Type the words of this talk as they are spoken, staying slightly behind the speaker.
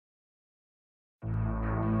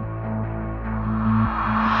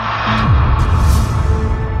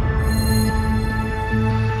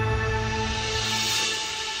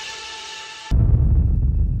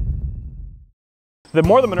The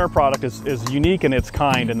More Than Manure product is unique in its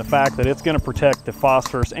kind in the fact that it's going to protect the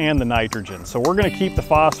phosphorus and the nitrogen. So we're going to keep the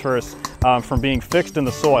phosphorus from being fixed in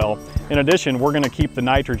the soil. In addition, we're going to keep the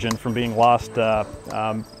nitrogen from being lost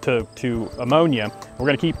to ammonia. We're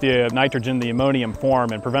going to keep the nitrogen, the ammonium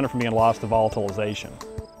form, and prevent it from being lost to volatilization.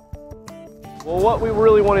 Well, what we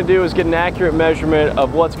really want to do is get an accurate measurement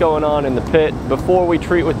of what's going on in the pit before we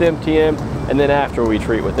treat with MTM and then after we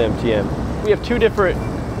treat with MTM. We have two different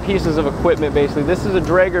pieces of equipment basically. This is a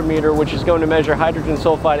Draeger meter, which is going to measure hydrogen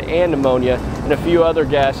sulfide and ammonia and a few other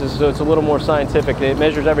gases, so it's a little more scientific, and it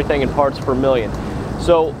measures everything in parts per million.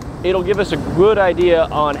 So it'll give us a good idea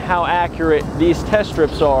on how accurate these test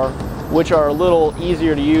strips are, which are a little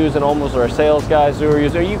easier to use than almost our sales guys who are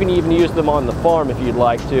using, or you can even use them on the farm if you'd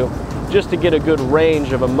like to, just to get a good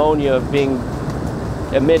range of ammonia being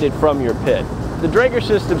emitted from your pit. The Draeger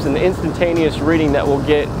system's an instantaneous reading that we'll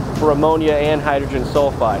get for ammonia and hydrogen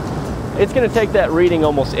sulfide. It's going to take that reading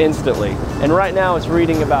almost instantly, and right now it's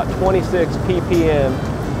reading about 26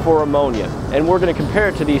 ppm for ammonia, and we're going to compare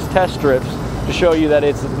it to these test strips to show you that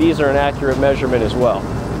these are an accurate measurement as well.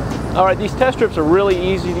 Alright, these test strips are really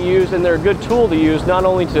easy to use, and they're a good tool to use not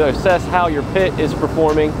only to assess how your pit is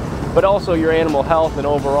performing, but also your animal health and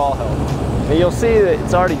overall health. And you'll see that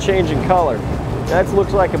it's already changing color. That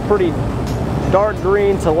looks like a pretty dark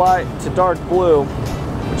green to dark blue,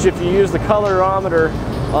 which if you use the colorimeter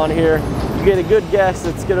on here, you get a good guess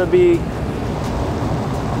it's going to be,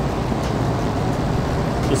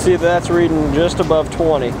 you see that's reading just above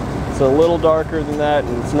 20. It's a little darker than that,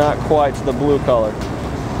 and it's not quite to the blue color.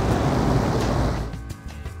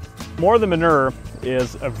 More Than Manure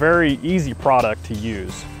is a very easy product to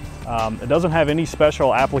use. It doesn't have any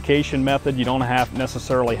special application method. You don't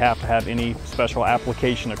necessarily have to have any special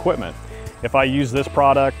application equipment. If I use this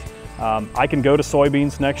product, I can go to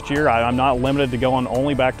soybeans next year. I'm not limited to going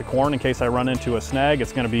only back to corn in case I run into a snag.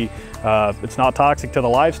 It's going to be, it's not toxic to the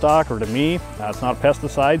livestock or to me. It's not a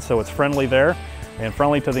pesticide, so it's friendly there and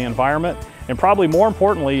friendly to the environment. And probably more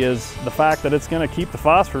importantly is the fact that it's going to keep the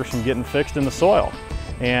phosphorus from getting fixed in the soil.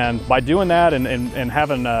 And by doing that and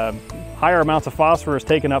having higher amounts of phosphorus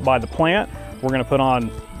taken up by the plant, we're going to put on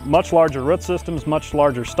much larger root systems, much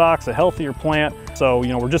larger stalks, a healthier plant. So, you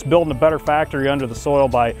know, we're just building a better factory under the soil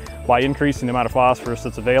by increasing the amount of phosphorus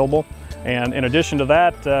that's available. And in addition to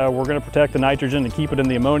that, we're going to protect the nitrogen and keep it in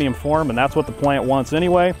the ammonium form, and that's what the plant wants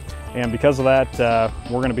anyway. And because of that,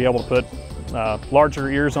 we're going to be able to put larger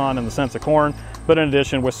ears on in the sense of corn, but in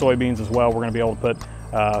addition with soybeans as well, we're going to be able to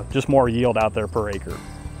put just more yield out there per acre.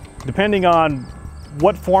 Depending on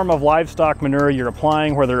what form of livestock manure you're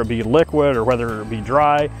applying, whether it be liquid or whether it be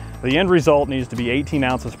dry, the end result needs to be 18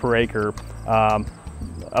 ounces per acre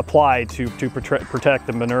applied to protect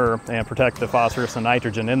the manure and protect the phosphorus and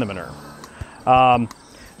nitrogen in the manure.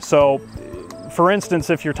 So for instance,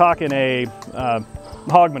 if you're talking a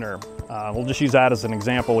hog manure, we'll just use that as an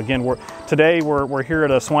example. Again, today we're here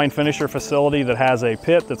at a swine finisher facility that has a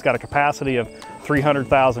pit that's got a capacity of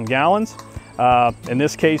 300,000 gallons. In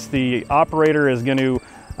this case, the operator is going to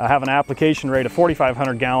have an application rate of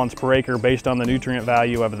 4,500 gallons per acre based on the nutrient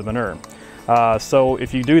value of the manure. So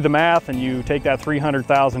if you do the math and you take that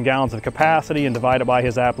 300,000 gallons of capacity and divide it by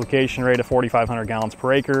his application rate of 4,500 gallons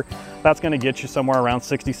per acre, that's going to get you somewhere around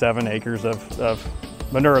 67 acres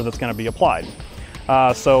of manure that's going to be applied.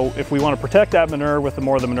 So if we want to protect that manure with the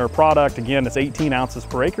More Than Manure product, again, it's 18 ounces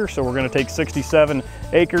per acre. So we're going to take 67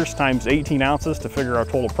 acres times 18 ounces to figure our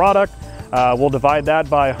total product. We'll divide that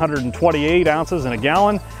by 128 ounces in a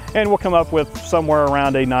gallon, and we'll come up with somewhere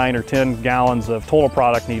around 9 or 10 gallons of total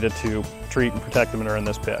product needed to treat and protect the manure in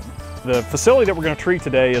this pit. The facility that we're going to treat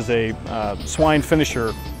today is a swine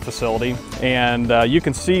finisher facility, and you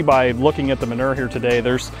can see by looking at the manure here today,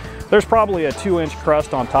 there's probably a 2-inch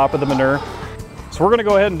crust on top of the manure. So we're going to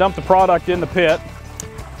go ahead and dump the product in the pit,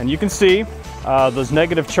 and you can see those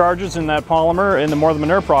negative charges in that polymer in the More Than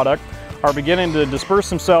Manure product are beginning to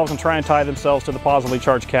disperse themselves and try and tie themselves to the positively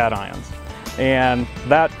charged cations. And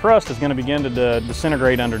that crust is going to begin to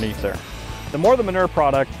disintegrate underneath there. The More Than Manure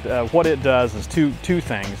product, what it does is two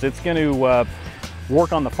things. It's going to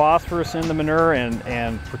work on the phosphorus in the manure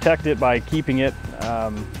and protect it by keeping it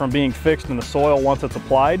from being fixed in the soil once it's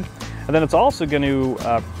applied. And then it's also going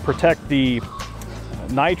to protect the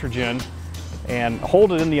nitrogen and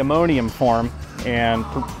hold it in the ammonium form and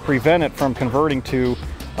prevent it from converting to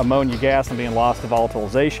ammonia gas and being lost to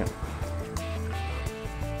volatilization.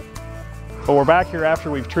 But we're back here after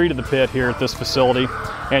we've treated the pit here at this facility,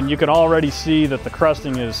 and you can already see that the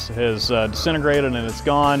crusting has disintegrated and it's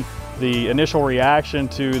gone. The initial reaction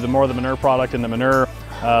to the More Than Manure product in the manure,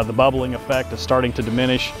 the bubbling effect is starting to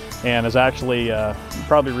diminish and has actually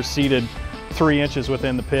probably receded 3 inches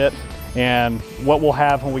within the pit. And what we'll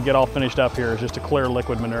have when we get all finished up here is just a clear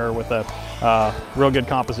liquid manure with a real good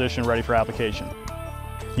composition ready for application.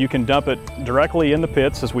 You can dump it directly in the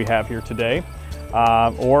pits as we have here today,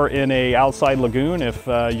 or in a outside lagoon if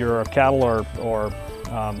you're a cattle or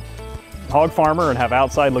hog farmer and have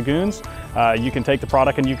outside lagoons. You can take the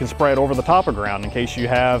product and you can spray it over the top of ground in case you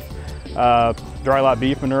have dry lot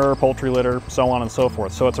beef manure, poultry litter, so on and so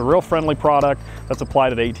forth. So it's a real friendly product that's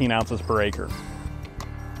applied at 18 ounces per acre.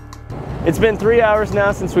 It's been 3 hours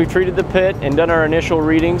now since we've treated the pit and done our initial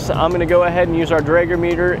readings. I'm going to go ahead and use our Draeger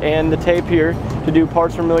meter and the tape here to do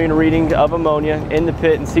parts per million reading of ammonia in the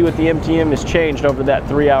pit and see what the MTM has changed over that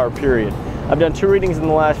 3-hour period. I've done 2 readings in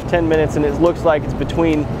the last 10 minutes and it looks like it's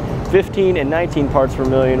between 15 and 19 parts per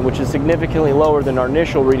million, which is significantly lower than our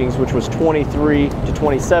initial readings, which was 23 to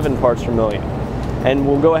 27 parts per million. And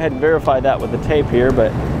we'll go ahead and verify that with the tape here,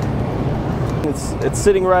 but it's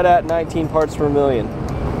sitting right at 19 parts per million.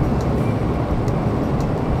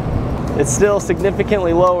 It's still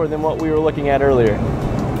significantly lower than what we were looking at earlier.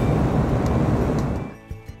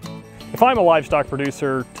 If I'm a livestock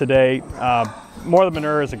producer today, More Than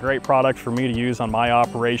Manure is a great product for me to use on my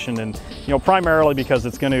operation, and primarily because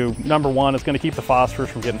it's going to, number one, it's going to keep the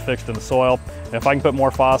phosphorus from getting fixed in the soil. And if I can put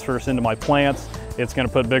more phosphorus into my plants, it's going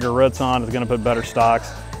to put bigger roots on, it's going to put better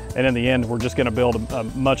stalks, and in the end we're just going to build a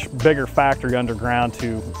much bigger factory underground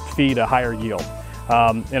to feed a higher yield.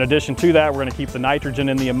 In addition to that, we're going to keep the nitrogen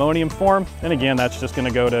in the ammonium form, and again that's just going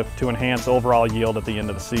to go to enhance overall yield at the end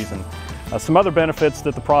of the season. Some other benefits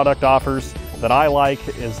that the product offers that I like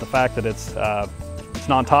is the fact that it's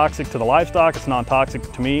non-toxic to the livestock, it's non-toxic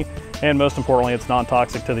to me, and most importantly it's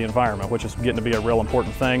non-toxic to the environment, which is getting to be a real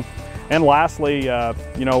important thing. And lastly,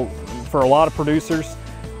 for a lot of producers,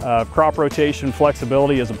 crop rotation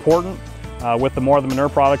flexibility is important. With the More Than Manure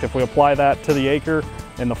product, if we apply that to the acre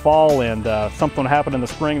in the fall and something would happen in the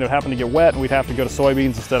spring that happened to get wet and we'd have to go to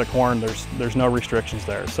soybeans instead of corn, there's no restrictions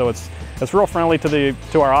there. So it's real friendly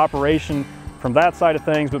to our operation from that side of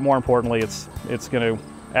things, but more importantly it's going to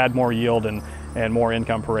add more yield and more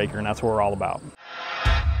income per acre, and that's what we're all about.